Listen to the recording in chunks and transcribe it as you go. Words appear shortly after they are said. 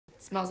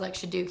Smells like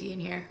Shaduki in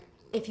here.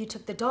 If you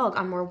took the dog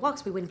on more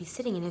walks, we wouldn't be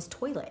sitting in his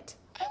toilet.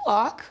 I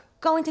walk.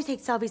 Going to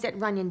take selfies at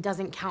Runyon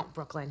doesn't count,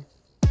 Brooklyn.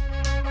 Oh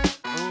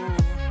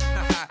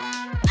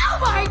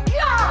my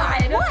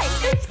God! What?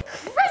 It's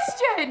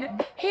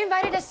Christian! He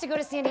invited us to go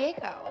to San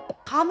Diego.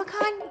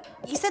 Comic-Con?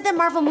 You said that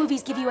Marvel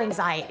movies give you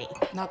anxiety.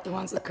 Not the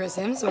ones with Chris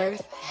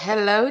Hemsworth.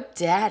 Hello,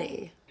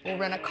 Daddy. We'll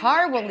rent a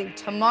car, we'll leave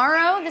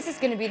tomorrow. This is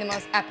gonna be the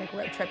most epic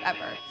road trip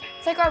ever.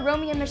 It's like our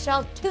Romeo and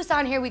Michelle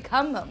Tucson here we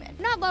come moment.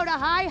 Not low to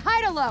high,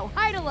 high to low,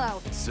 high to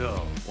low.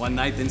 So, one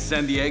night in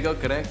San Diego,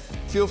 correct?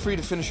 Feel free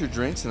to finish your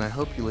drinks, and I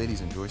hope you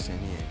ladies enjoy San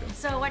Diego.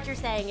 So what you're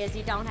saying is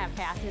you don't have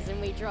passes and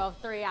we drove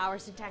 3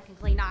 hours to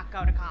technically not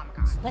go to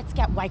Comic-Con. Let's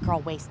get white girl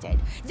wasted.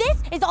 This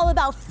is all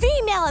about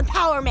female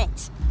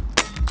empowerment.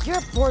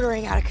 You're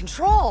bordering out of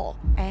control.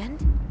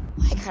 And?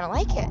 I kinda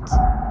like it.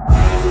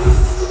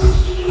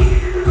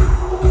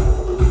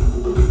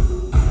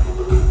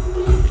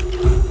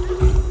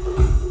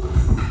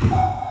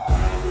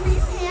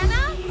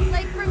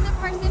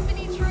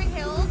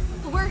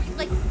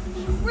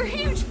 We're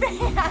huge fans.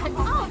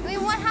 Oh, I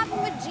mean, what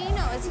happened with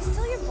Gino? Is he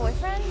still your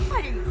boyfriend?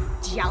 What, are you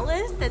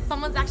jealous that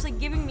someone's actually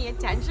giving me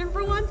attention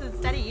for once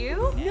instead of you?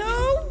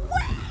 No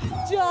way!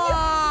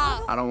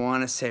 Stop! I don't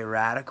want to say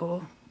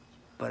radical,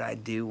 but I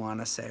do want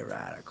to say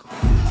radical.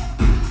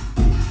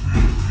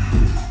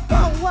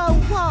 Whoa, whoa,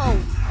 whoa!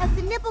 Has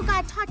the nipple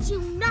guy taught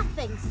you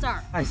nothing,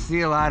 sir? I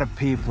see a lot of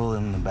people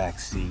in the back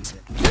seat.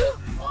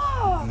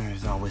 And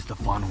there's always the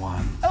fun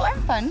one. Oh,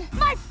 I'm fun.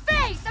 My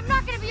face! I'm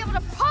not gonna be able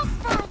to pump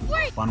for a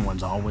week! Fun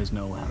ones always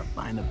know how to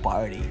find a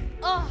party.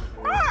 Ugh.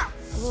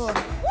 Woo!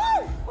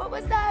 What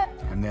was that?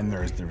 And then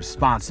there's the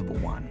responsible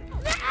one.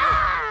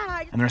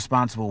 Ah! And the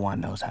responsible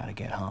one knows how to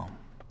get home.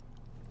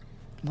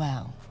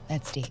 Wow,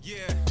 that's deep.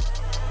 Yeah.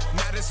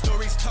 Now the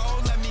story's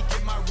told, let me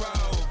get my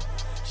robe.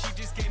 She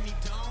just gave me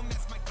dome,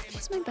 that's my game.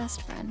 She's my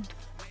best friend.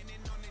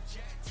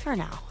 For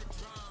now.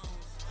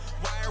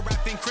 Wire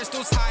wrapping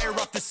crystals higher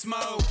up the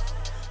smoke.